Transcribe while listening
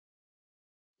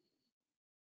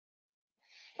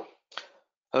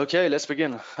Okay, let's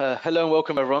begin. Hello and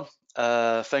welcome everyone.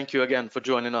 Thank you again for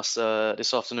joining us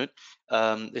this afternoon.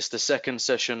 It's the second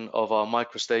session of our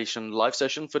MicroStation live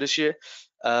session for this year.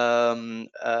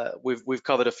 We've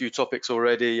covered a few topics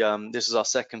already. This is our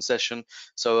second session,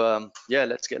 so yeah,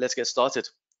 let's get started.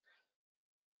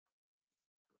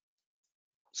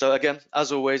 So again,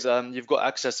 as always, you've got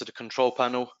access to the control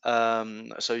panel,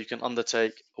 so you can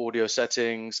undertake audio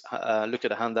settings, look at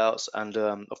the handouts, and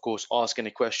of course, ask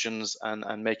any questions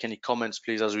and make any comments,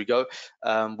 please, as we go.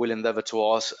 We'll endeavor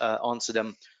to answer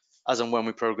them as and when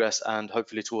we progress, and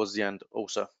hopefully towards the end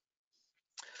also.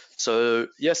 So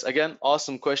yes, again, ask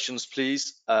some questions,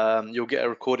 please. You'll get a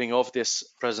recording of this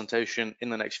presentation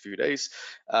in the next few days.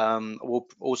 We'll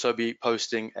also be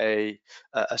posting a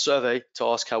survey to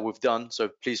ask how we've done, so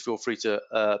please feel free to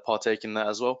partake in that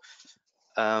as well.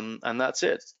 And that's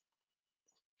it.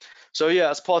 So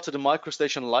yeah, as part of the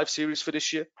MicroStation Live Series for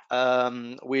this year,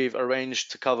 we've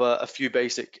arranged to cover a few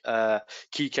basic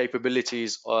key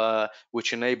capabilities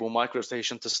which enable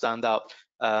MicroStation to stand out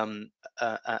and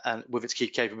with its key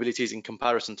capabilities in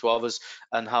comparison to others,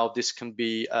 and how this can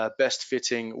be best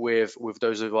fitting with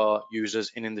those of our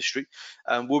users in industry.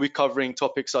 We'll be covering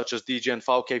topics such as DGN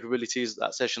file capabilities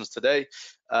at sessions today.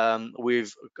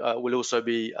 We'll also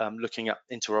be looking at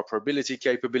interoperability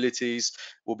capabilities.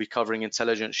 We'll be covering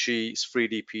intelligent sheets,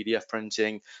 3D PDF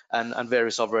printing, and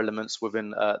various other elements within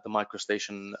the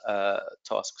MicroStation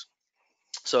tasks.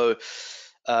 So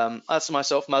as for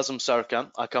myself, Mazum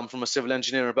Sarakan, I come from a civil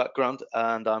engineering background,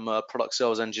 and I'm a product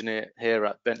sales engineer here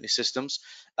at Bentley Systems.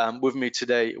 With me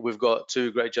today, we've got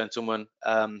two great gentlemen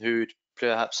who'd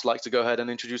perhaps like to go ahead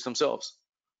and introduce themselves.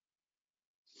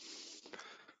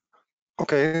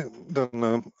 Okay,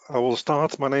 then I will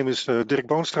start. My name is Dirk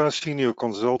Boonstra, senior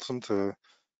consultant, and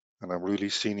I'm really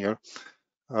senior.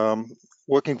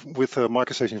 Working with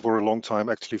MicroStation for a long time,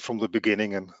 actually from the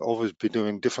beginning, and always been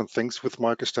doing different things with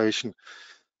MicroStation.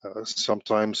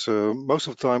 Sometimes, most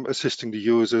of the time, assisting the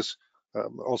users,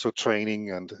 also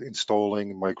training and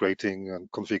installing, migrating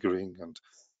and configuring, and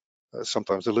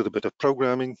sometimes a little bit of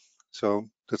programming. So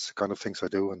that's the kind of things I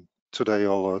do. And today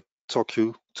I'll talk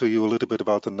to you a little bit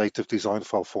about the native design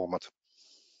file format.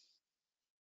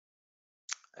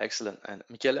 Excellent. And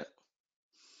Michele?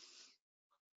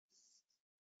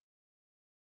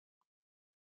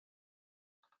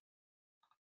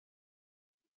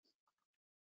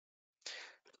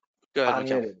 Go ahead,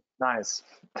 Michele. Unmuted. Nice.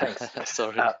 Thanks.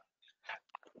 Sorry.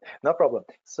 No problem.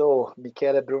 So,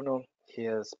 Michele Bruno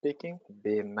here speaking,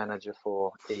 BIM manager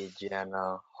for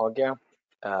DGN Hogger.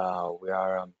 We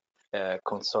are a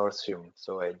consortium,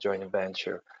 so a joint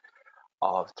venture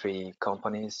of three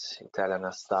companies: Italian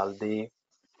Astaldi,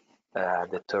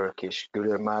 the Turkish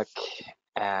Gülermak,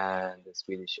 and the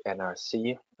Swedish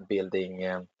NRC, building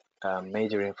a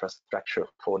major infrastructure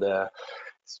for the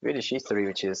Swedish history,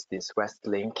 which is this West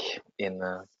Link in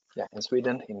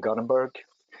Sweden, in Gothenburg.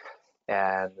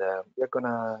 And we're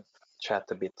gonna chat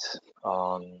a bit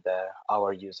on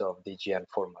our use of DGN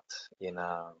format in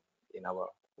our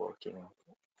working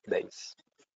days.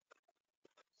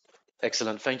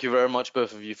 Excellent. Thank you very much,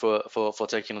 both of you, for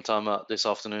taking the time out this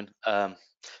afternoon.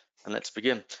 And let's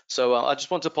begin. So I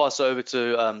just want to pass over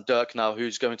to Dirk now,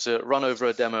 who's going to run over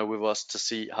a demo with us to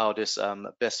see how this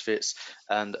best fits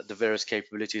and the various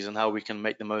capabilities and how we can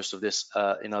make the most of this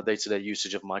in our day-to-day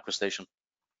usage of MicroStation.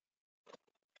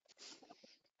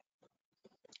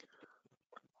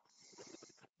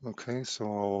 Okay, so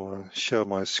I'll share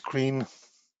my screen.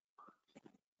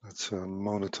 That's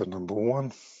monitor number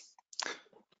 1.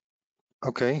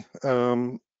 Okay,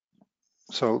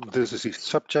 so this is the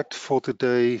subject for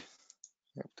today.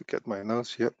 I have to get my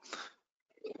notes here.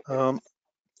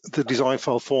 The design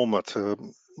file format.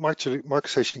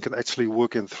 MicroStation can actually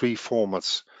work in 3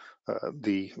 formats.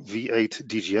 The V8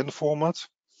 DGN format,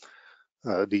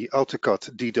 the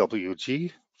AutoCAD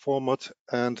DWG format,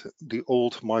 and the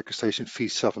old MicroStation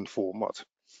V7 format.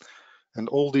 And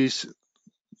all these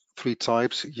 3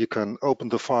 types, you can open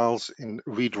the files in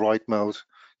read-write mode.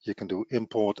 You can do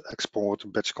import, export,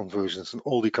 batch conversions, and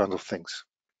all the kind of things.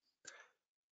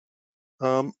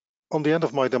 On the end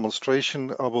of my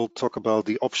demonstration, I will talk about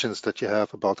the options that you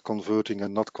have about converting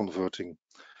and not converting.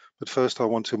 But first, I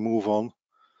want to move on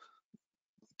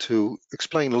to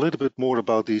explain a little bit more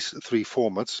about these 3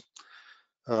 formats.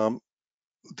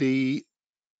 The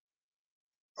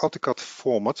AutoCAD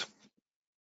format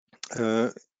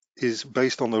is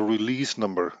based on a release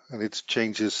number, and it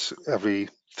changes every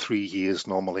 3 years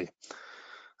normally.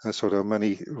 And so there are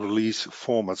many release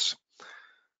formats.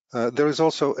 There is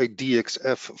also a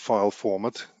DXF file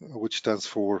format, which stands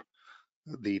for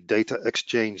the data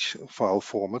exchange file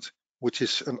format, which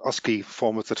is an ASCII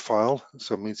formatted file.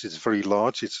 So it means it's very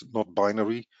large, it's not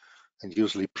binary, and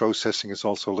usually processing is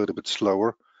also a little bit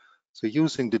slower. So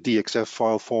using the DXF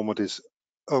file format is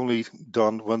only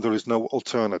done when there is no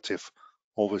alternative.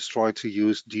 Always try to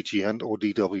use DGN or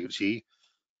DWG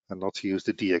and not to use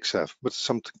the DXF, but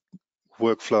some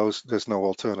workflows there's no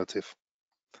alternative.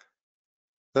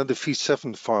 Then the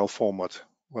V7 file format.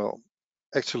 Well,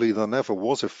 actually there never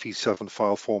was a V7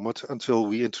 file format until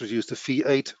we introduced the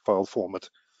V8 file format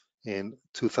in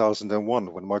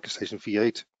 2001 when MicroStation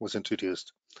V8 was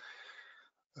introduced.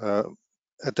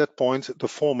 At that point, the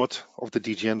format of the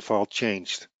DGN file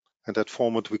changed, and that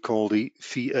format we call the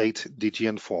V8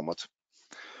 DGN format.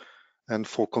 And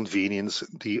for convenience,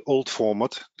 the old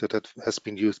format that has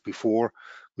been used before,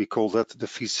 we call that the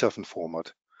V7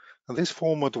 format. And this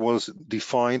format was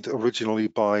defined originally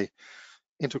by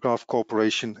Intergraph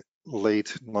Corporation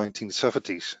late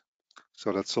 1970s.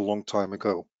 So that's a long time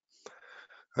ago.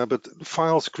 But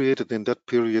files created in that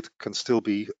period can still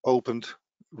be opened,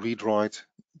 read-write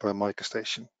by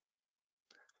MicroStation.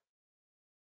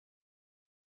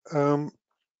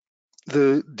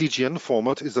 The DGN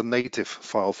format is a native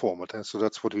file format, and so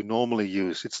that's what we normally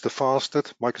use. It's the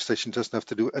fastest. MicroStation doesn't have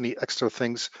to do any extra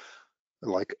things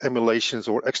like emulations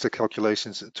or extra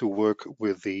calculations to work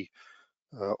with the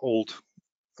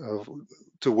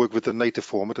to work with the native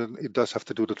format, and it does have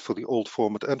to do that for the old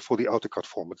format and for the AutoCAD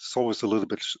format. It's always a little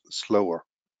bit slower.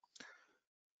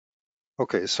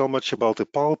 Okay, so much about the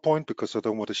PowerPoint, because I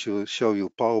don't want to show you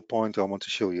PowerPoint, I want to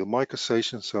show you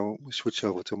MicroStation. So we switch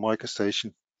over to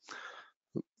MicroStation,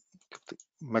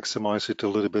 maximize it a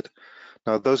little bit.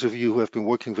 Now, those of you who have been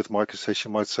working with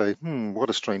MicroStation might say, what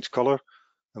a strange color.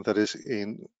 And that is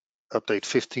in update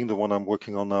 15, the one I'm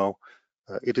working on now.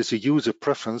 It is a user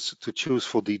preference to choose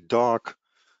for the dark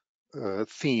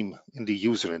theme in the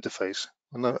user interface.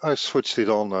 And I switched it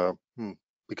on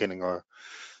beginning of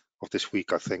this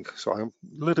week, I think. So I'm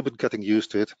a little bit getting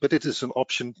used to it, but it is an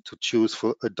option to choose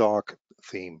for a dark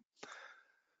theme.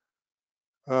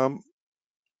 I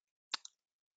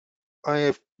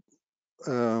have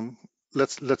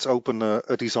let's open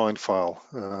a design file,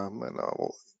 and I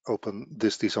will open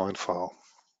this design file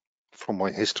from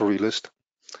my history list,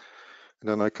 and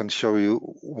then I can show you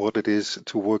what it is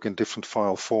to work in different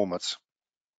file formats.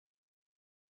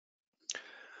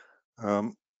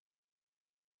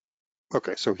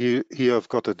 Okay, so here I've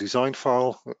got a design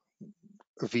file,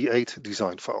 a V8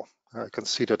 design file. I can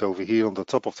see that over here on the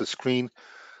top of the screen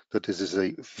that this is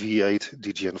a V8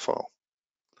 DGN file.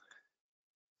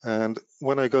 And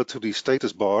when I go to the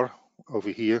status bar over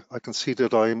here, I can see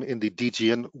that I'm in the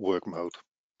DGN work mode.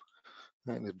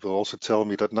 And it will also tell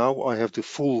me that now I have the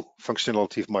full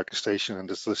functionality of MicroStation, and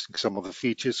it's listing some of the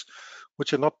features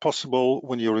which are not possible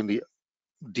when you're in the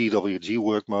DWG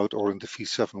work mode or in the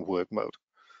V7 work mode.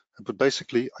 But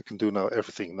basically, I can do now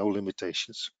everything, no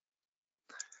limitations.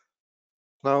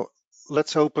 Now,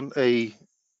 let's open a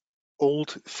old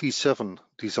V7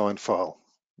 design file.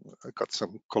 I got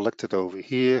some collected over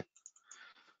here.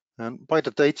 And by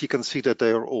the date, you can see that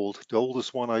they are old. The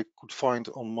oldest one I could find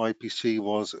on my PC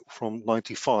was from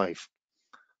 95.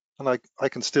 And I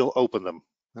can still open them.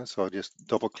 So I just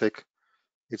double click,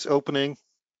 it's opening.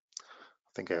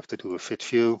 I think I have to do a fit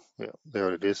view. Yeah,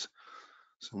 there it is.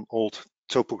 Some old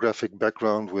topographic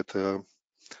background with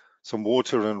some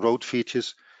water and road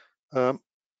features.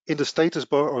 In the status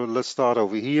bar, or let's start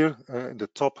over here in the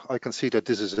top, I can see that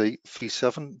this is a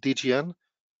V7 DGN,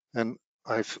 and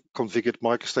I've configured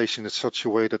MicroStation in such a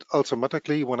way that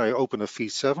automatically when I open a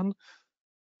V7,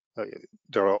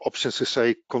 there are options to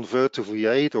say convert to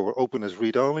V8 or open as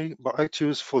read-only, but I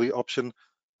choose for the option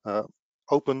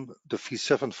open the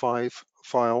V7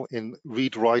 file in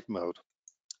read-write mode.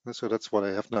 And so that's what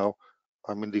I have now.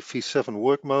 I'm in the V7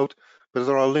 work mode, but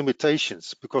there are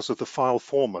limitations because of the file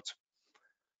format.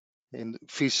 In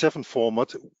V7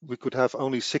 format, we could have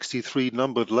only 63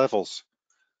 numbered levels,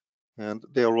 and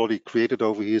they are already created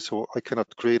over here, so I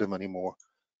cannot create them anymore.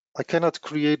 I cannot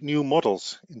create new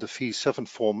models in the V7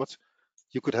 format.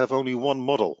 You could have only one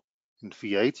model. In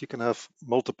V8, you can have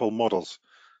multiple models,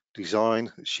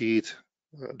 design, sheet,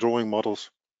 drawing models.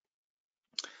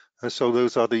 And so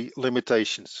those are the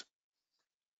limitations.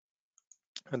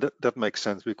 And that makes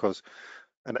sense because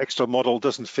an extra model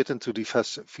doesn't fit into the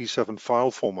V7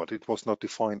 file format. It was not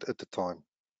defined at the time.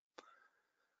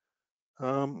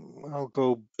 I'll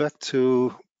go back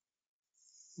to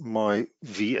my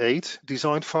V8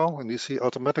 design file, and you see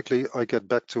automatically I get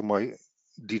back to my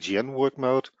DGN work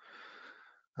mode.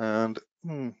 And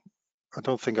I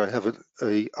don't think I have a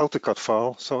AutoCAD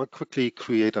file, so I quickly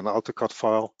create an AutoCAD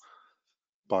file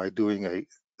by doing a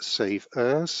save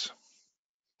as.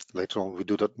 Later on we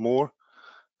do that more,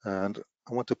 and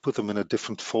I want to put them in a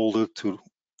different folder to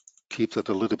keep that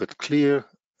a little bit clear.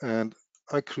 And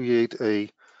I create a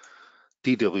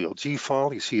DWG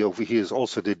file. You see over here is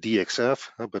also the DXF,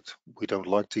 but we don't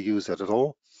like to use that at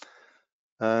all.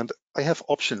 And I have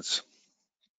options.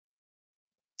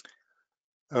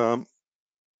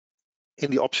 In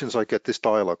the options, I get this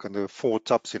dialog, and there are 4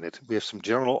 tabs in it. We have some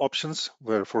general options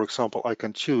where, for example, I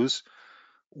can choose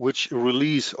which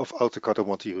release of AutoCAD I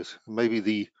want to use. Maybe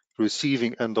the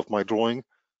receiving end of my drawing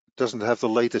doesn't have the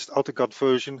latest AutoCAD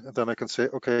version, and then I can say,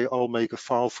 okay, I'll make a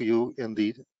file for you in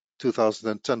the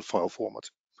 2010 file format.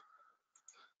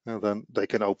 And then they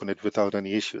can open it without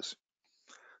any issues.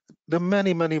 There are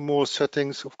many, many more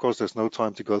settings. Of course, there's no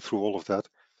time to go through all of that.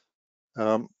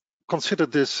 Consider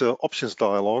this options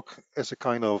dialog as a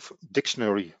kind of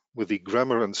dictionary with the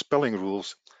grammar and spelling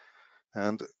rules,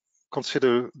 and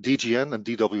consider DGN and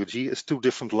DWG as 2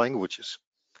 different languages.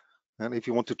 And if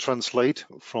you want to translate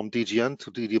from DGN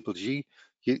to DWG,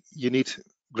 you need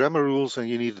grammar rules and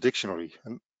you need a dictionary.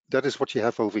 And that is what you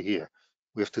have over here.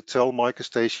 We have to tell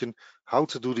MicroStation how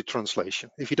to do the translation.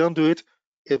 If you don't do it,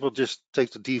 it will just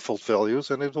take the default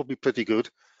values and it will be pretty good.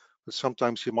 But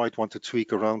sometimes you might want to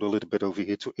tweak around a little bit over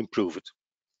here to improve it.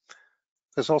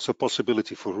 There's also a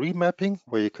possibility for remapping,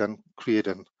 where you can create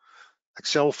an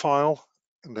Excel file,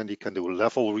 and then you can do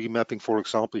level remapping. For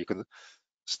example, you can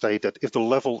state that if the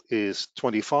level is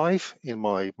 25 in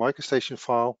my MicroStation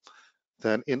file,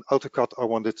 then in AutoCAD I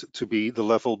want it to be the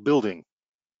level building.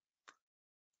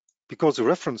 Because the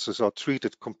references are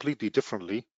treated completely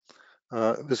differently,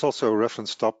 there's also a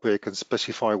reference tab where you can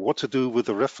specify what to do with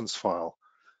the reference file.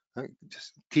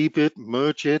 Just keep it,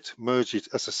 merge it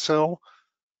as a cell,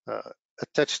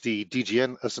 attach the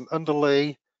DGN as an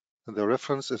underlay, and the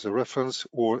reference as a reference,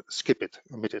 or skip it,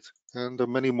 omit it. And there are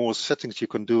many more settings you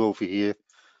can do over here.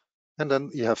 And then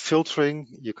you have filtering.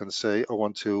 You can say, I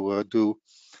want to do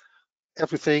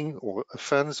everything, or a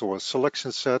fence, or a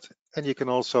selection set. And you can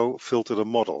also filter the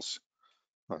models.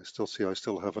 I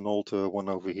still have an old one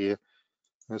over here.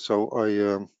 And so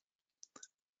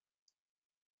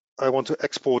I want to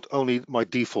export only my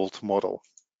default model.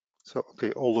 So,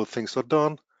 okay, all the things are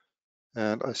done.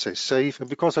 And I say save. And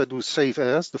because I do save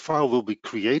as, the file will be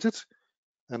created.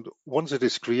 And once it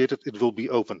is created, it will be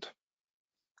opened.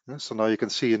 So now you can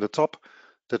see in the top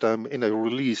that I'm in a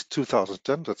release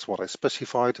 2010. That's what I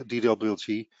specified,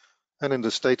 DWG. And in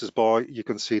the status bar, you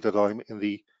can see that I'm in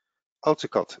the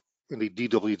AutoCAD, in the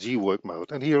DWG work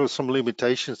mode. And here are some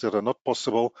limitations that are not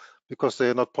possible because they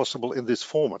are not possible in this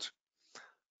format.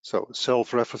 So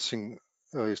self-referencing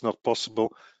is not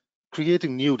possible.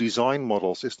 Creating new design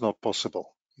models is not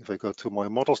possible. If I go to my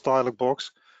models dialog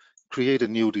box, create a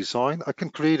new design, I can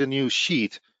create a new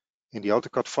sheet. In the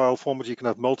AutoCAD file format, you can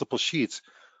have multiple sheets,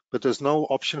 but there's no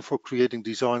option for creating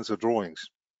designs or drawings.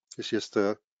 It's just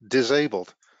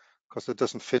disabled because it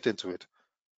doesn't fit into it.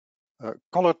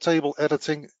 Color table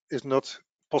editing is not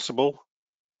possible.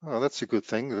 That's a good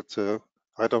thing. That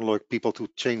I don't like people to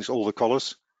change all the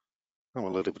colors. I'm a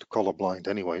little bit colorblind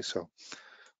anyway, so.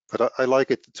 But I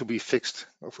like it to be fixed.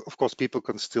 Of course, people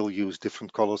can still use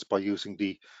different colors by using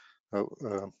the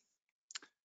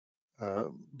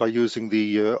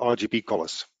RGB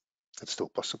colors. That's still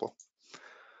possible.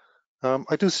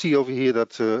 I do see over here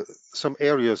that some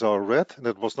areas are red, and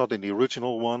that was not in the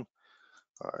original one.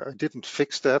 I didn't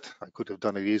fix that. I could have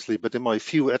done it easily, but in my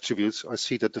view attributes, I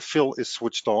see that the fill is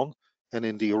switched on, and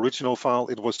in the original file,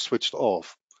 it was switched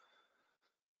off.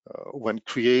 When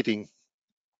creating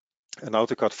an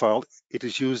AutoCAD file, it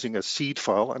is using a seed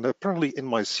file, and apparently in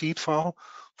my seed file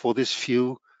for this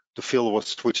view, the fill was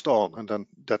switched on, and then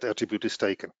that attribute is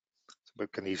taken. So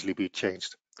it can easily be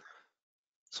changed.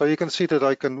 So you can see that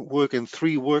I can work in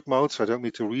 3 work modes. I don't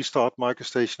need to restart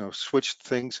MicroStation or switch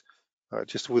things.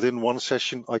 Just within one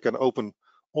session, I can open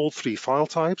all 3 file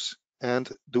types and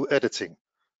do editing.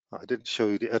 I didn't show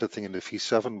you the editing in the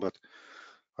V7, but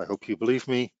I hope you believe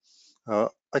me.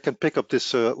 I can pick up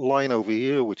this line over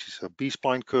here, which is a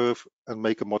B-spline curve, and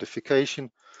make a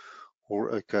modification,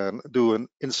 or I can do an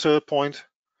insert point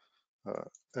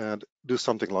and do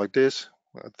something like this.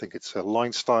 I think it's a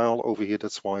line style over here,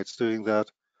 that's why it's doing that.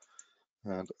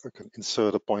 And I can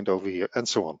insert a point over here, and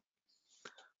so on.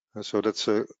 And so that's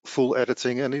a full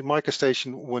editing. And in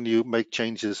MicroStation, when you make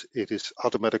changes, it is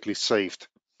automatically saved.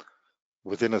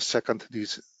 Within a second,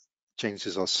 these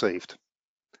changes are saved.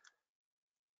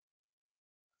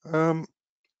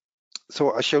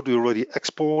 So I showed you already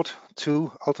export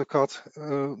to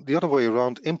AutoCAD. The other way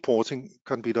around, importing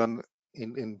can be done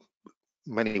in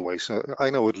many ways. I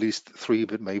know at least 3,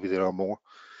 but maybe there are more.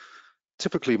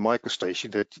 typically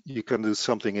MicroStation that you can do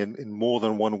something in more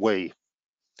than one way.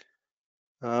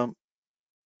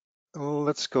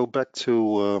 Let's go back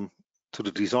to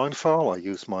the design file. I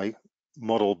use my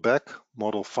model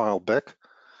file back,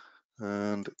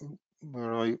 and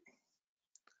where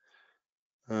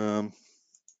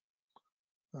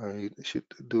I should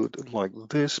do it like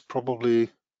this probably.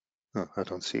 Oh, I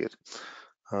don't see it.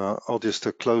 I'll just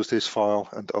close this file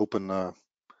and open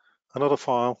another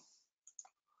file.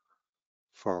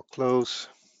 File close.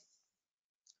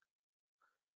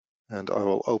 And I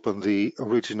will open the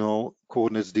original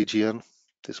coordinates DGN,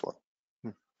 this one.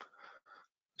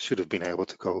 Should have been able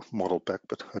to go model back,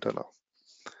 but I don't know.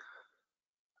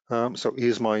 So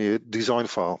here's my design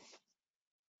file.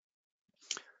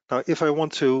 Now, if I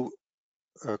want to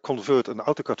convert an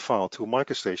AutoCAD file to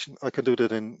MicroStation, I can do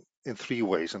that in 3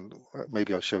 ways, and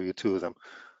maybe I'll show you 2 of them.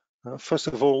 First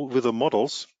of all, with the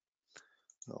models,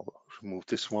 I'll remove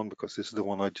this one because this is the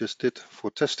one I just did for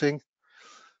testing.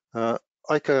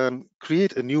 I can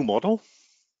create a new model.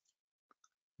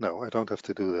 No, I don't have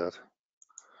to do that.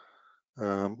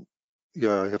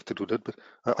 Yeah, I have to do that, but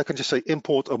I can just say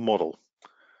import a model.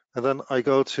 And then I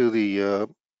go to the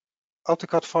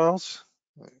AutoCAD files.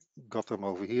 I got them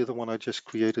over here, the one I just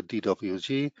created,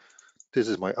 DWG. This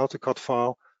is my AutoCAD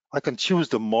file. I can choose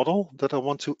the model that I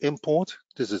want to import.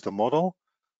 This is the model.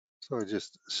 So I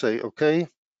just say OK.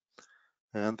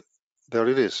 And there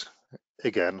it is,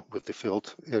 again, with the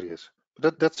filled areas.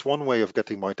 But that's one way of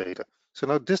getting my data. So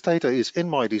now this data is in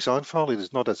my design file. It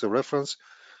is not as a reference.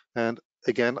 And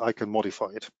again, I can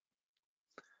modify it.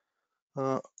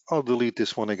 I'll delete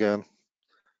this one again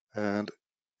and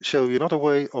show you another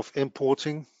way of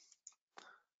importing.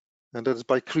 And that is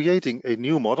by creating a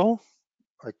new model.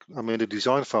 I'm in the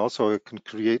design file, so I can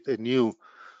create a new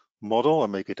model. I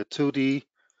make it a 2D.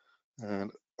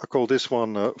 And I call this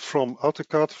one from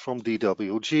AutoCAD, from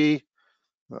DWG.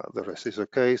 The rest is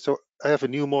OK. So I have a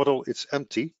new model. It's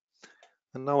empty.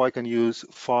 And now I can use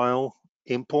File,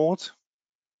 Import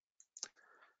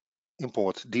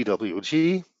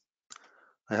DWG.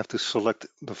 I have to select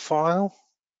the file.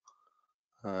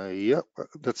 Yep,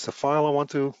 that's the file I want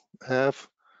to have.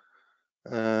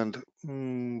 And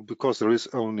because there is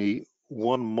only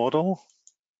one model,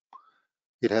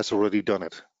 it has already done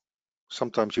it.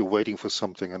 Sometimes you're waiting for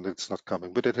something and it's not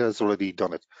coming, but it has already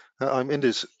done it. I'm in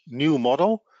this new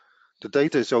model. The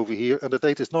data is over here, and the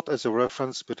data is not as a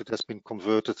reference, but it has been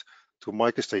converted to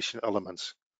MicroStation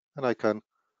elements. And I can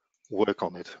work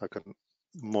on it. I can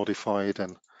modify it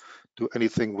and do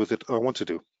anything with it I want to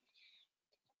do.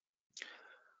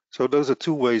 So those are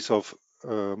 2 ways of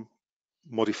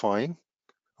modifying,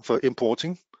 for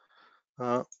importing.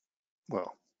 Well,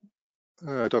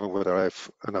 I don't know whether I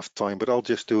have enough time, but I'll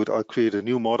just do it. I'll create a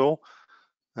new model,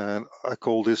 and I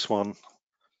call this one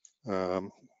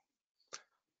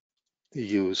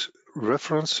use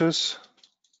references,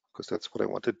 because that's what I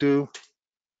want to do.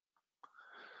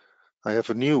 I have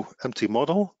a new empty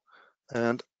model,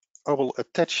 and I will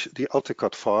attach the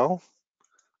AutoCAD file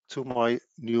to my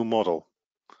new model.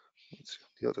 Let's see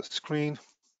the other screen.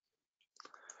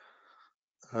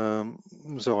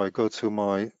 So I go to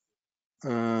my,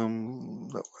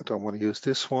 no, I don't want to use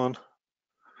this one.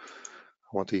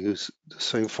 I want to use the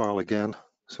same file again.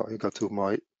 So I go to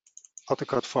my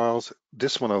AutoCAD files,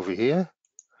 this one over here.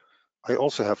 I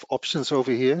also have options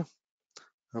over here.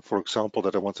 For example,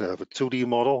 that I want to have a 2D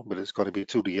model, but it's going to be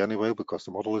 2D anyway because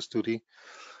the model is 2D.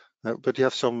 But you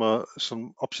have some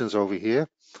options over here.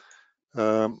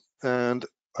 And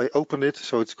I open it,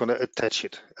 so it's going to attach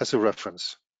it as a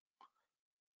reference.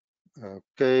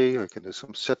 Okay, I can do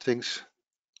some settings.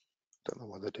 Don't know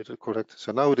whether I did it correct.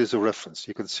 So now it is a reference.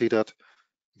 You can see that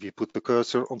if you put the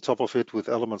cursor on top of it with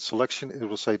element selection, it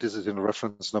will say this is in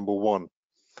reference number 1.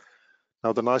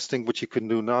 Now the nice thing what you can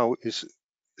do now is,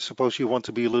 suppose you want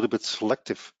to be a little bit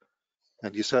selective,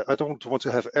 and you say, I don't want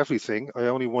to have everything. I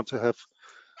only want to have,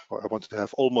 or I want to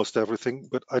have almost everything,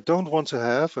 but I don't want to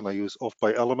have, and I use off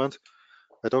by element,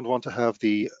 I don't want to have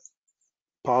the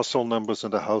parcel numbers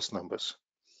and the house numbers.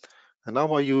 And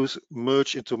now I use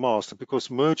merge into master, because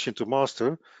merge into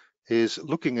master is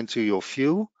looking into your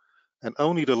view, and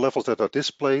only the levels that are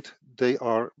displayed, they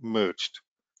are merged.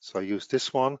 So I use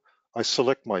this one. I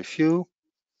select my view,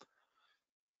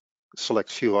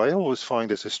 select view. I always find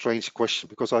this a strange question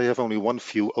because I have only one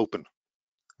view open.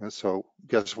 And so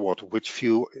guess what? Which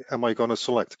view am I going to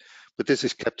select? But this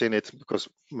is kept in it because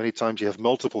many times you have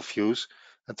multiple views.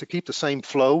 And to keep the same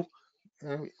flow,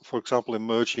 for example, in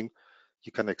merging,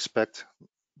 you can expect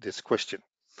this question.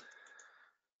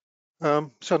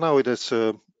 So now it is,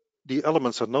 the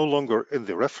elements are no longer in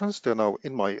the reference. They're now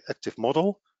in my active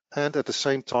model. and at the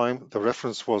same time the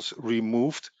reference was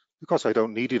removed because I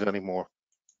don't need it anymore.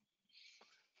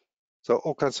 So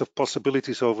all kinds of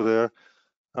possibilities over there.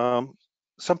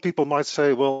 Some people might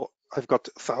say, well, I've got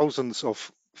thousands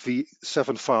of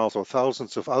V7 files or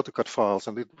thousands of AutoCAD files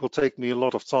and it will take me a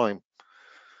lot of time.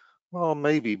 Well,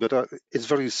 maybe, but it's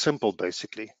very simple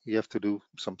basically. You have to do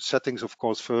some settings, of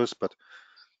course, first, but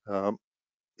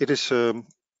it is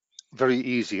very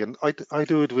easy. And I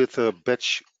do it with a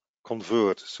batch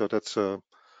convert. So that's a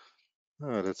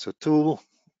tool,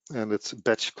 and it's a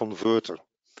batch converter.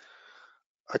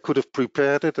 I could have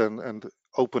prepared it and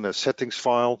open a settings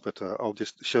file, but I'll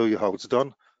just show you how it's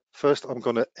done. First, I'm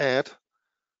going to add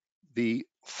the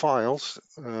files.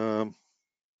 Well,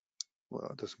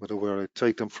 it doesn't matter where I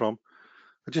take them from.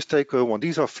 I just take one.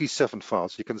 These are V7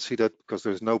 files. You can see that because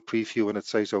there's no preview and it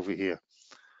says over here.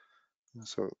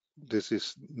 So this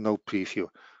is no preview.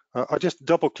 I just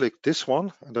double click this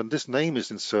one and then this name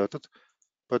is inserted,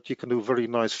 but you can do very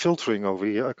nice filtering over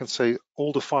here. I can say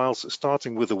all the files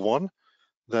starting with a 1,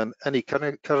 then any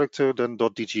character, then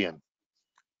 .dgn.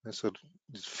 And so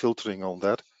it's filtering on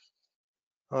that.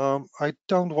 I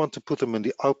don't want to put them in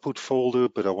the output folder,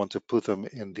 but I want to put them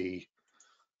in the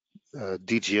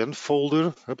DGN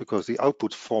folder because the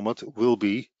output format will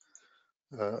be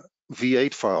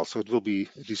V8 file, so it will be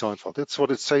a design file. That's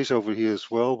what it says over here as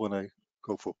well. When I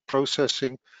go for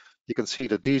processing, you can see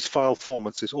that these file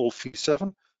formats is all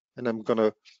V7, and I'm going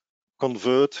to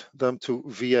convert them to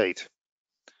V8.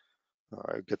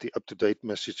 I get the up-to-date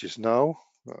messages now,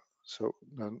 so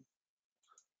then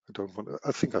I don't want.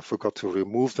 I think I forgot to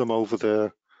remove them over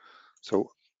there,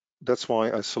 so that's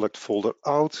why I select folder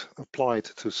out, apply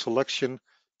it to selection,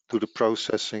 do the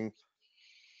processing.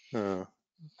 I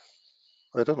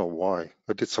don't know why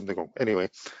I did something wrong. Anyway,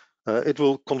 it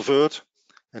will convert,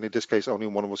 and in this case only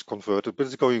one was converted, but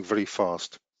it's going very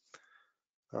fast.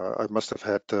 I must have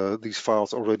had these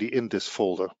files already in this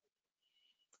folder.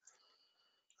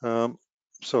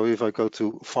 So if I go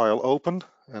to File Open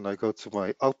and I go to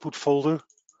my output folder,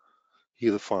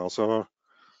 here the files are,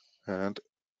 and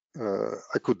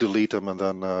I could delete them and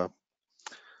then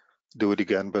do it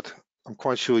again, but I'm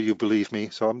quite sure you believe me.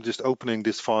 So I'm just opening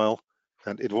this file,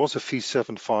 and it was a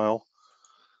V7 file,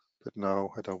 but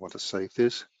now I don't want to save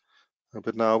this.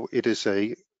 But now it is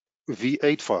a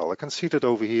V8 file. I can see that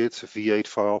over here, it's a V8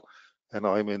 file, and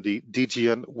I'm in the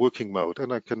DGN working mode,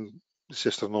 and it's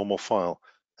just a normal file,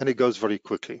 and it goes very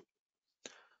quickly.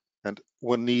 And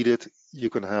when needed,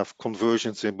 you can have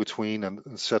conversions in between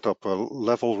and set up a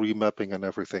level remapping and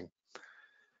everything.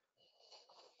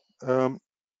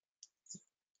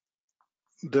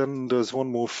 Then there's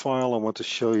one more file I want to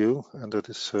show you, and that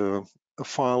is a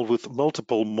file with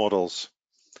multiple models.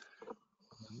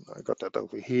 I got that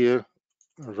over here,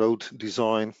 road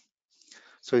design.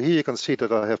 So here you can see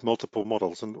that I have multiple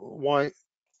models, and why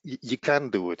you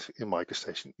can do it in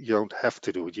MicroStation. You don't have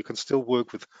to do it. You can still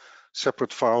work with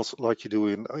separate files like you do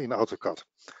in AutoCAD.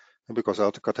 And because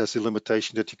AutoCAD has the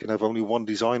limitation that you can have only one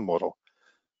design model.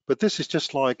 But this is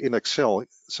just like in Excel.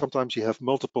 Sometimes you have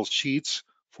multiple sheets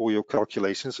for your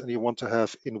calculations, and you want to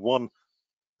have in one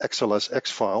XLSX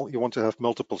file, you want to have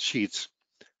multiple sheets.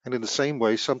 And in the same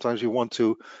way, sometimes you want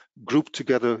to group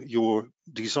together your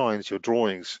designs, your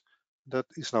drawings. That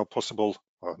is now possible,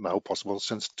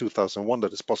 since 2001,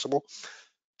 that is possible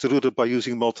to do that by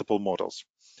using multiple models.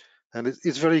 And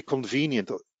it's very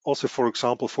convenient. Also, for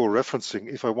example, for referencing,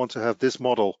 if I want to have this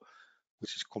model,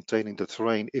 which is containing the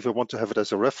terrain, if I want to have it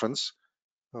as a reference,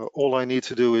 all I need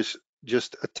to do is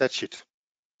just attach it.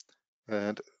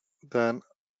 And then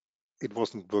it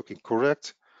wasn't working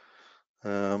correct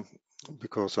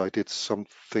because I did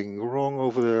something wrong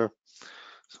over there.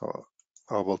 So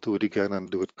I will do it again and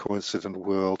do it coincident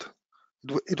world.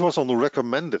 It was on the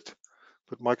recommended,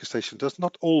 but MicroStation does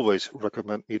not always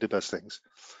recommend me the best things.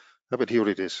 But here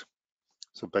it is.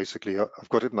 So basically I've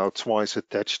got it now twice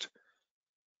attached,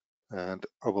 and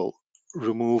I will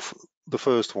remove the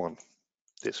first one.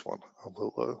 This one, I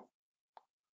will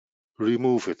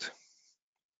remove it.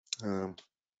 Oh,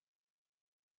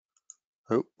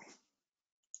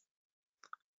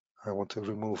 I want to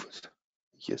remove it.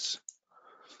 Yes.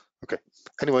 Okay.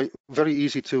 Anyway, very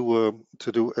easy to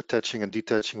do attaching and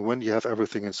detaching when you have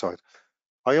everything inside.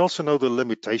 I also know the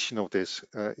limitation of this.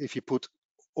 If you put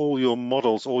all your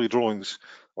models, all your drawings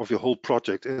of your whole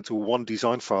project into one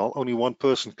design file, only one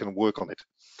person can work on it.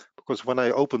 Because when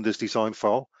I open this design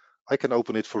file, I can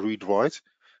open it for read-write,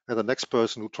 and the next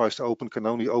person who tries to open can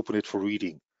only open it for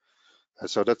reading. And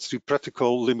so that's the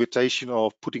practical limitation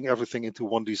of putting everything into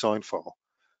one design file.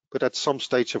 But at some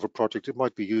stage of a project, it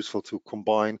might be useful to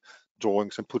combine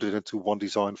drawings and put it into one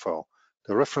design file.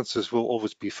 The references will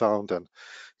always be found, and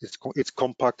it's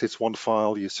compact, it's one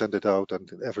file, you send it out and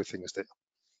everything is there.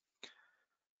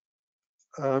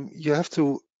 You have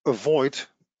to avoid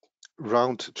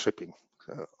round tripping.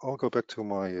 I'll go back to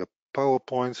my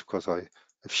PowerPoint because I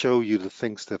have shown you the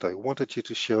things that I wanted you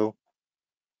to show.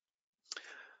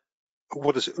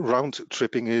 What is round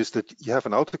tripping is that you have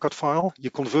an AutoCAD file,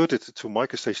 you convert it to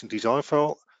MicroStation design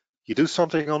file, you do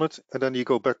something on it, and then you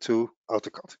go back to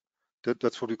AutoCAD.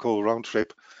 That's what we call round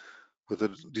trip with a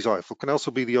design file. It can also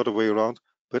be the other way around.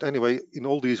 But anyway, in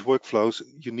all these workflows,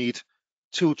 you need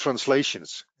two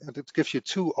translations, and it gives you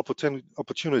two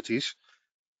opportunities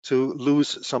to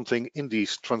lose something in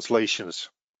these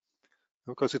translations,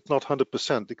 because it's not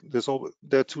 100%.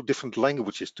 There are two different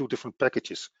languages, two different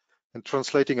packages, and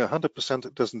translating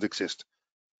 100% doesn't exist.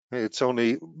 It's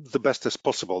only the best as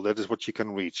possible. That is what you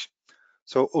can reach.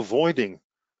 So avoiding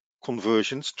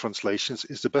conversions, translations,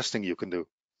 is the best thing you can do.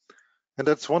 And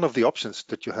that's one of the options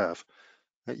that you have.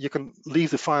 You can leave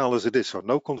the file as it is, so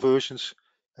no conversions,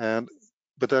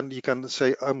 but then you can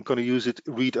say, I'm going to use it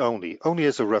read-only, only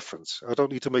as a reference. I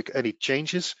don't need to make any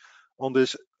changes on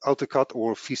this AutoCAD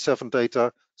or V7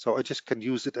 data, so I just can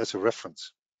use it as a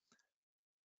reference.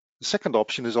 The second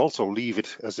option is also leave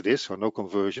it as it is, so no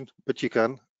conversion, but you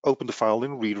can open the file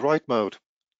in read-write mode,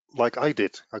 like I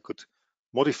did. I could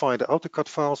modify the AutoCAD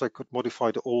files, I could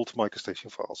modify the old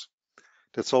MicroStation files.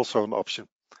 That's also an option.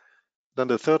 Then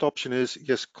the third option is,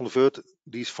 yes, convert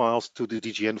these files to the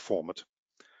DGN format.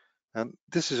 And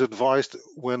this is advised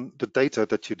when the data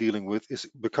that you're dealing with is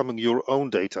becoming your own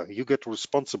data. You get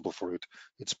responsible for it.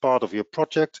 It's part of your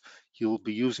project. You'll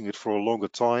be using it for a longer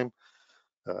time.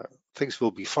 Things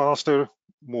will be faster,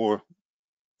 more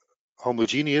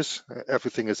homogeneous.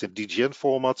 Everything is in DGN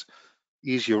format,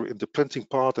 easier in the printing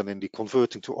part and in the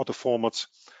converting to other formats.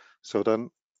 So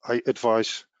then I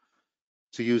advise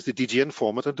to use the DGN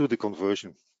format and do the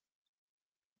conversion.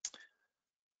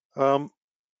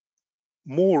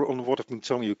 More on what I've been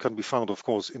telling you can be found, of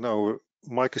course, in our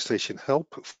MicroStation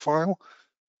help file,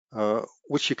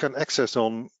 which you can access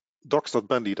on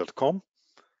docs.bentley.com.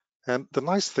 And the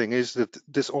nice thing is that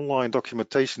this online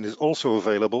documentation is also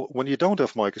available when you don't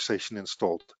have MicroStation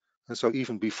installed. And so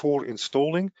even before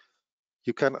installing,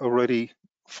 you can already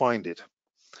find it.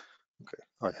 Okay,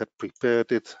 I had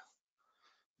prepared it,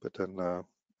 but then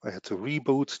I had to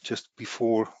reboot just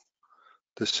before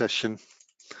the session.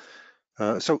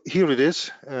 So here it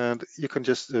is, and you can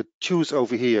just choose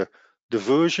over here the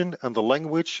version and the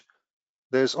language.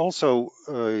 There's also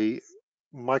a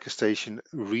MicroStation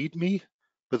README,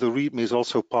 but the README is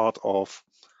also part of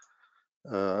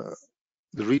the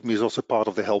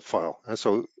help file. And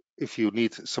so if you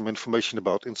need some information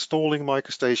about installing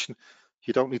MicroStation,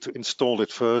 you don't need to install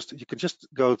it first. You can just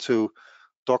go to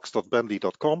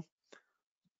docs.bentley.com,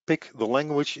 pick the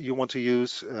language you want to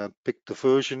use, and pick the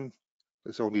version.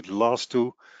 There's only the last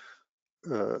two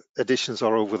editions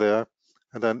are over there.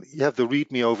 And then you have the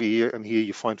README over here, and here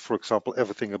you find, for example,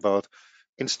 everything about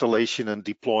installation and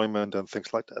deployment and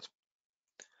things like that.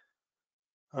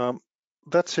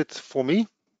 That's it for me.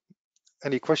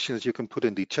 Any questions you can put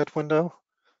in the chat window,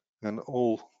 and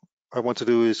all I want to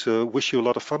do is wish you a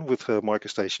lot of fun with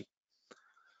MicroStation.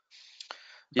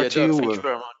 Yeah, Back to Dirk, you. thank you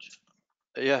very much.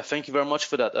 Yeah, thank you very much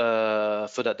for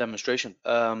that demonstration.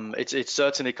 It's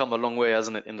certainly come a long way,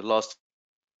 hasn't it, in the last.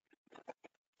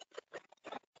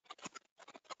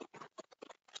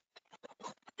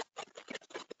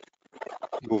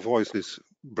 Your voice is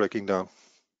breaking down.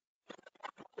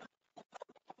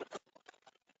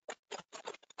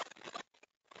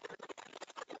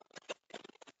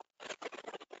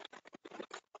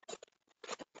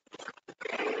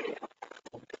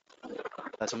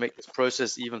 To make this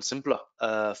process even simpler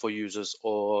for users,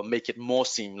 or make it more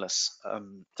seamless for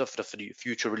the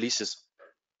future releases.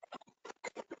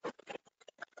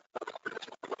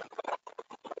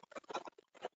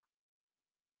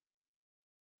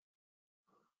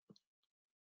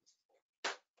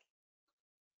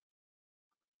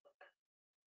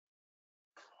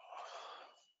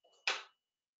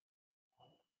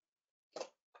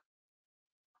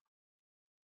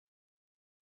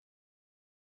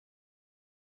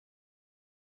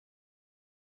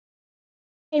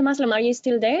 Hey, Muslim, are you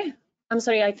still there? I'm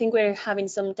sorry, I think we're having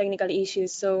some technical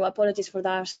issues, so apologies for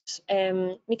that.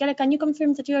 Michele, can you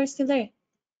confirm that you are still there?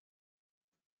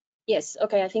 Yes,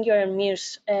 okay, I think you're on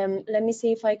mute. Let me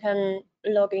see if I can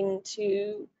log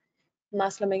into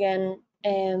Muslim again.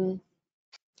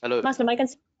 Hello. Muslim, I can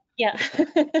see, yeah.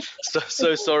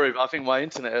 so sorry, I think my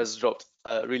internet has dropped.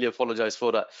 Really apologize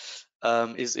for that.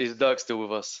 Is Dirk still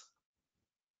with us?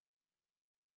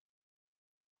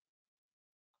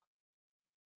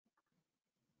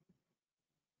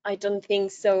 I don't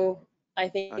think so. I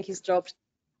think Okay. he's dropped.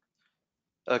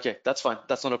 Okay, that's fine.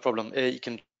 That's not a problem. You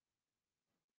can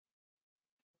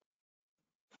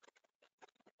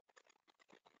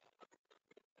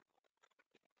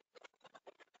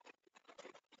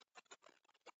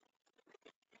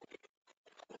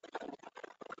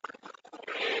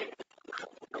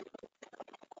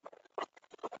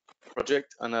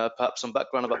project and perhaps some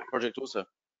background about the project also.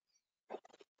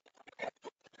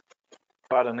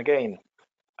 Pardon again,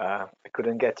 I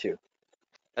couldn't get you.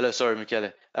 Hello, sorry,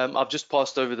 Michele. I've just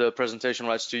passed over the presentation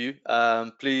rights to you.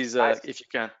 Please, if you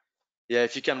can, yeah,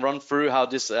 if you can run through how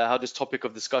this topic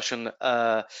of discussion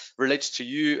relates to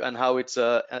you and how it's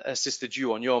assisted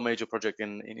you on your major project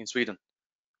in Sweden.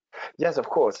 Yes, of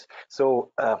course.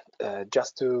 So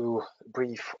just to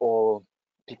brief all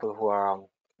people who are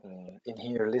in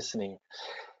here listening.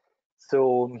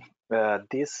 So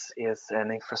this is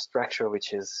an infrastructure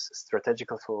which is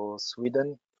strategical for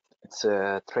Sweden. It's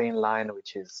a train line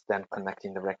which is then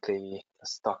connecting directly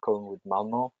Stockholm with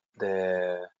Malmö,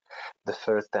 the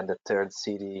first and the third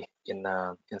city in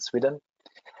Sweden,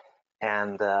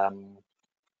 and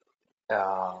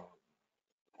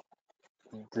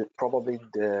probably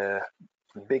the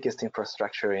biggest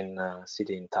infrastructure in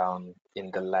city in town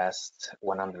in the last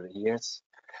 100 years.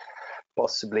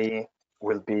 Possibly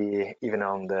will be even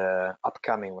on the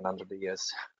upcoming 100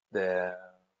 years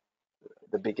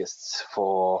the biggest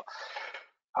for,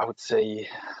 I would say,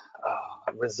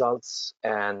 results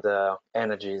and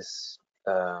energies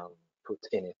put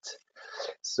in it.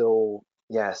 So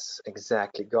yes,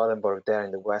 exactly, Gothenburg there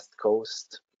in the west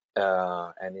coast,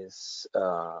 and is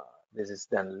this is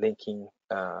then linking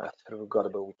through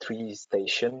Gothenburg with 3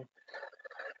 stations.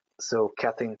 So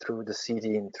cutting through the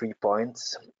city in 3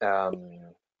 points.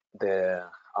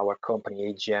 Our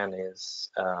company DGN is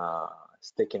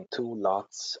taking 2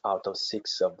 lots out of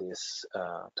 6 of these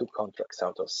 2 contracts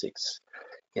out of 6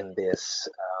 in this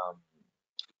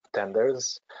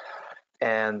tenders,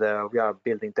 and we are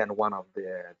building then one of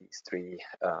these 3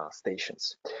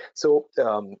 stations. So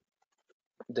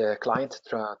the client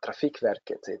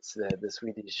Trafikverket, it's the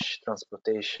Swedish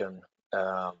transportation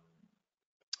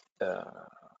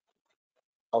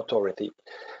authority,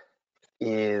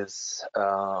 is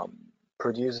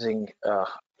producing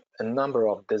a number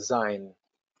of design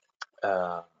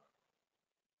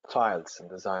files and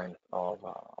design of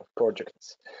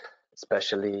projects,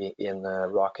 especially in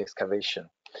rock excavation.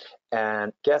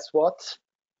 And guess what?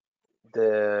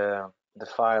 The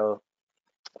file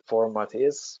format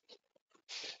is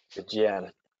the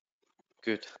DGN.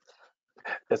 Good.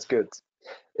 It's good.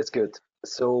 It's good.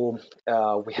 So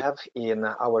we have in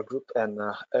our group an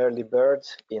early bird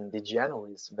in DGN, who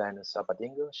is Venus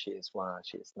Abadingo. She is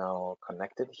now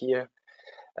connected here,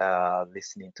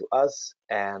 listening to us.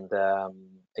 And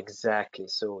exactly,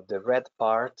 so the red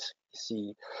part, you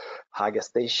see Haga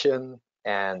Station,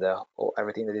 and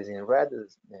everything that is in red,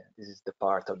 this is the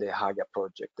part of the Haga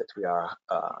project that we are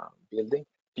building.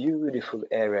 Beautiful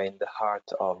area in the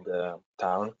heart of the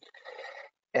town.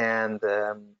 And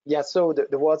yeah, so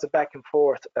there was a back and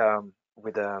forth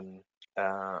with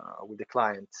the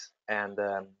client, and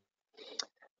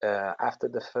after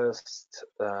the first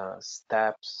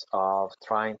steps of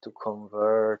trying to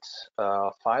convert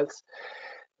files,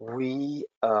 we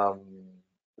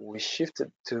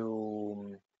shifted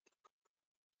to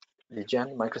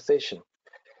DGN MicroStation,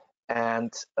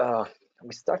 and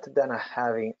we started then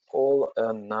having all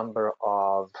a number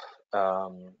of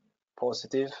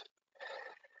positive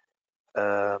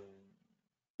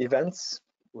events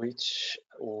which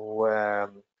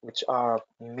are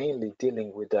mainly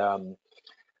dealing with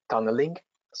tunneling.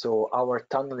 So our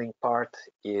tunneling part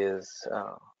is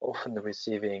often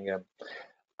receiving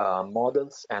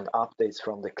models and updates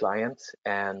from the client,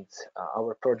 and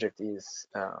our project is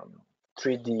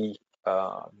 3D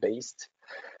based,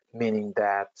 meaning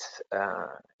that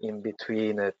in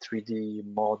between a 3D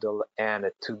model and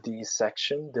a 2D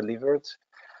section delivered,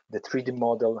 the 3D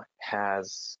model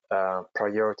has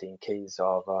priority in case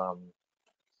of,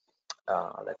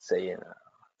 let's say,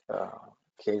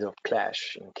 case of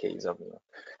clash, in case of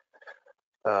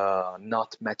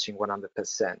not matching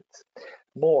 100%.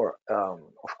 More,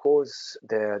 of course,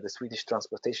 the Swedish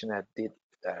transportation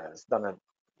has done a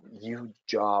huge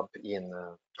job in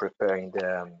preparing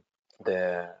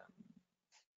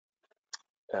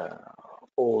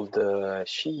all the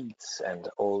sheets and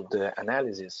all the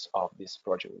analysis of this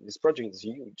project. This project is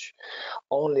huge.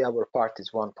 Only our part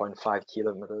is 1.5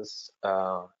 kilometers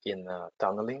in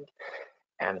tunneling,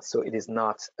 and so it is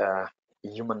not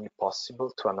humanly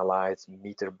possible to analyze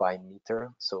meter by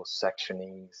meter, so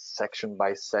sectioning section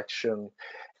by section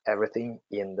everything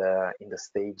in the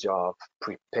stage of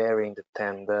preparing the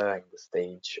tender, in the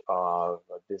stage of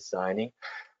designing.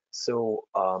 So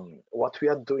what we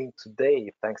are doing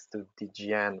today, thanks to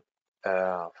DGN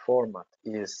format,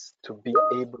 is to be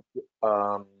able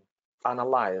to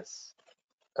analyze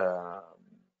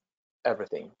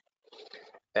everything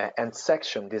and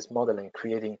section this modeling,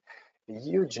 creating a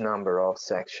huge number of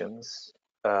sections,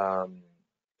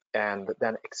 and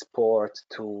then export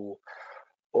to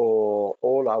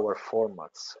all our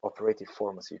formats, operative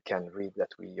formats. You can read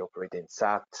that we operate in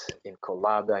SAT, in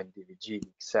Collada, in DVG,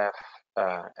 XF,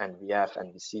 NVF,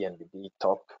 NVC, NVD,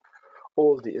 TOP,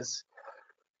 all these.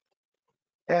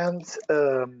 And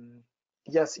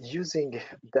yes, using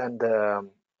then the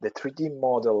 3D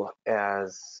model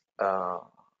as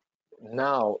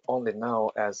only now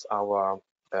as our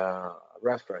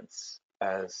reference,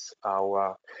 as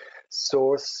our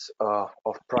source of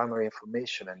primary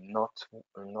information, and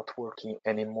not working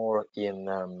anymore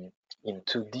in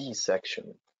 2D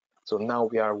section. So now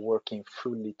we are working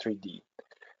fully 3D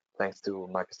thanks to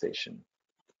MicroStation.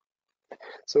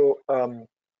 So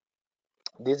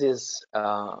this is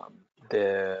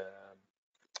the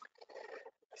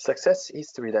success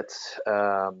history that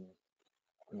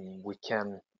we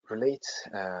can relate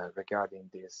regarding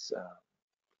this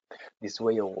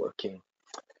way of working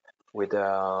with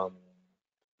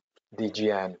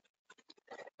DGN.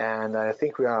 And I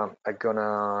think we are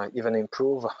gonna even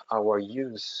improve our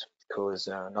use, because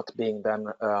not being then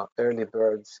early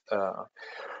birds,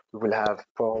 we will have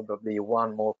probably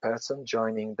one more person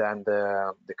joining then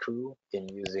the crew in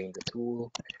using the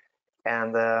tool.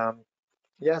 And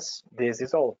yes, this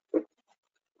is all.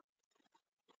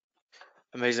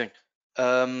 Amazing.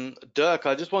 Dirk,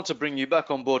 I just want to bring you back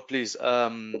on board, please. I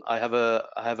have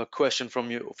a question from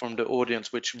the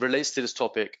audience which relates to this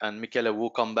topic, and Michele will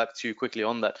come back to you quickly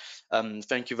on that.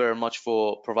 Thank you very much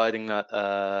for providing that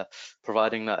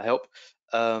help.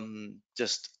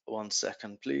 Just 1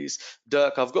 second, please.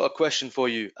 Dirk, I've got a question for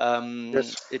you.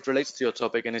 Yes. It relates to your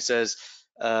topic, and it says,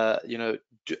 so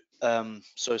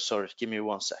sorry, give me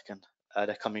 1 second.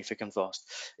 They're coming thick and fast.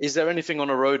 Is there anything on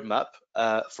a roadmap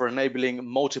for enabling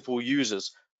multiple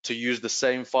users to use the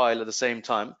same file at the same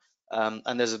time?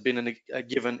 And there's been a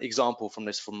given example from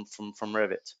this from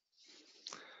Revit.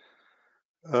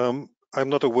 I'm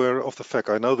not aware of the fact.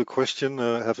 I know the question,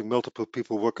 having multiple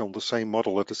people work on the same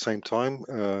model at the same time.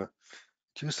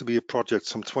 It used to be a project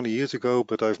some 20 years ago,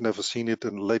 but I've never seen it,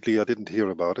 and lately I didn't hear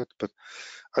about it. But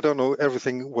I don't know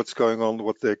everything what's going on,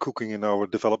 what they're cooking in our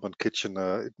development kitchen.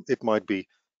 It might be.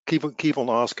 Keep on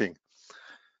asking.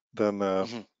 Then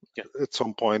Yeah. at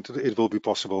some point it will be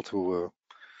possible to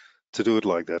do it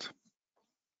like that.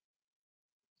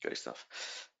 Great stuff.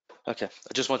 Okay,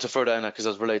 I just want to throw that in there because I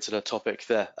was related to the topic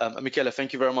there. Michele,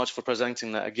 thank you very much for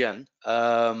presenting that again.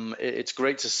 It's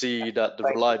great to see that the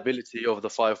reliability of the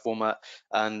file format,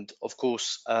 and of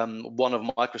course, one of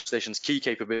MicroStation's key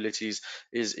capabilities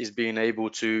is being able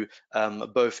to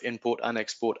both import and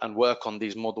export and work on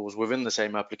these models within the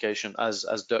same application, as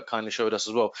Dirk kindly showed us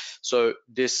as well. So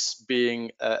this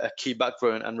being a key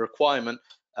backbone and requirement.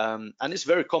 And it's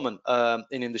very common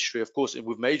in industry, of course,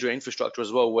 with major infrastructure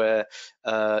as well, where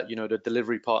the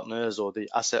delivery partners or the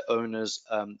asset owners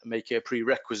make it a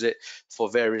prerequisite for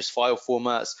various file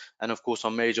formats. And of course,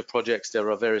 on major projects,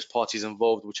 there are various parties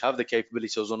involved which have the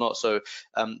capabilities or not. So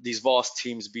these vast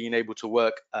teams being able to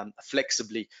work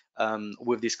flexibly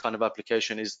with this kind of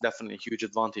application is definitely a huge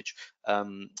advantage.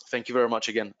 Thank you very much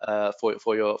again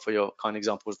for your kind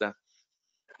examples there.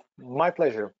 My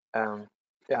pleasure.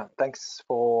 Yeah, thanks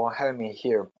for having me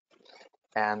here.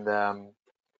 And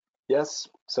yes,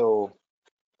 so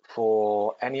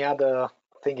for any other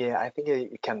thing, I think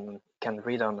you can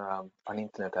read on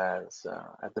internet as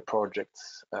the project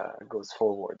goes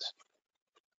forward.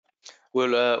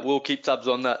 We'll keep tabs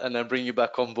on that and then bring you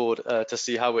back on board to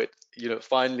see how it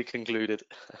finally concluded.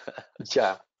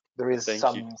 Yeah, there is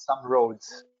some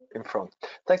roads in front.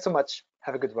 Thanks so much.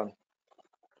 Have a good one.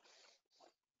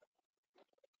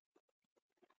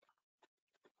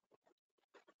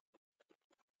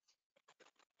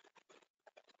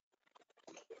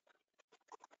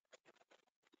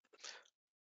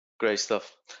 Great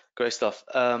stuff. Great stuff.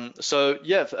 So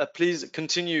yeah, please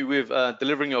continue with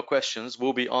delivering your questions.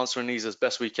 We'll be answering these as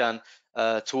best we can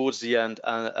towards the end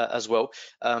as well.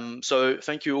 So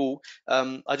thank you all.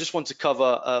 I just want to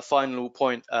cover a final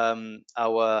point,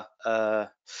 our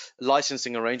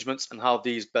licensing arrangements and how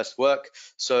these best work.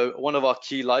 So one of our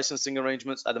key licensing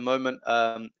arrangements at the moment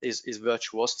is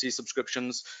Virtuosity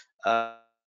subscriptions.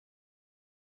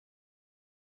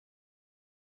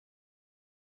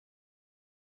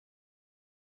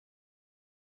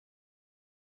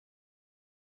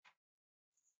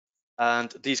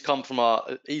 and these come from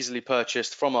easily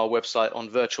purchased from our website on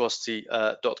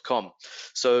virtuosity.com.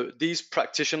 So these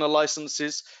practitioner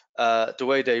licenses, the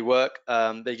way they work,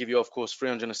 they give you, of course,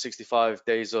 365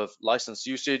 days of license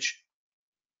usage.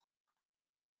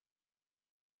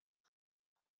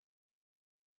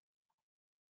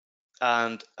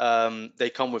 And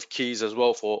they come with keys as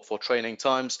well for training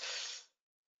times.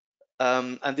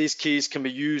 And these keys can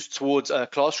be used towards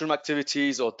classroom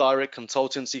activities or direct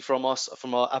consultancy from us,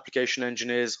 from our application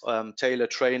engineers, tailor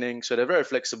training. So they're very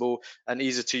flexible and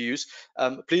easy to use.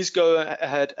 Please go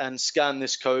ahead and scan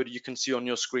this code you can see on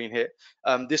your screen here.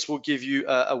 This will give you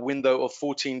a window of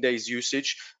 14 days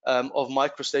usage of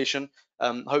MicroStation.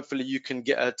 Hopefully you can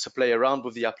get to play around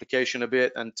with the application a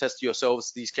bit and test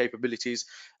yourselves these capabilities,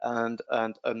 and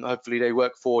hopefully they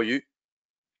work for you.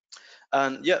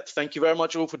 And yeah, thank you very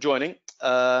much all for joining.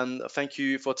 Thank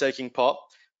you for taking part.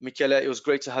 Michele, it was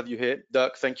great to have you here.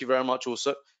 Dirk, thank you very much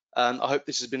also. I hope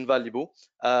this has been valuable.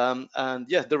 And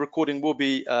yeah, the recording will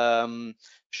be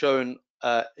shown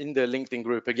in the LinkedIn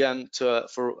group again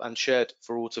and shared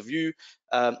for all to view.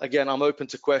 Again, I'm open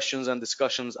to questions and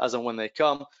discussions as and when they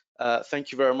come.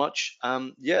 Thank you very much.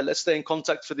 Yeah, let's stay in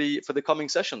contact for the coming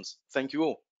sessions. Thank you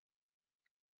all.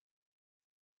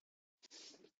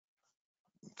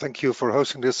 Thank you for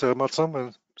hosting this, Matsam,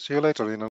 and see you later.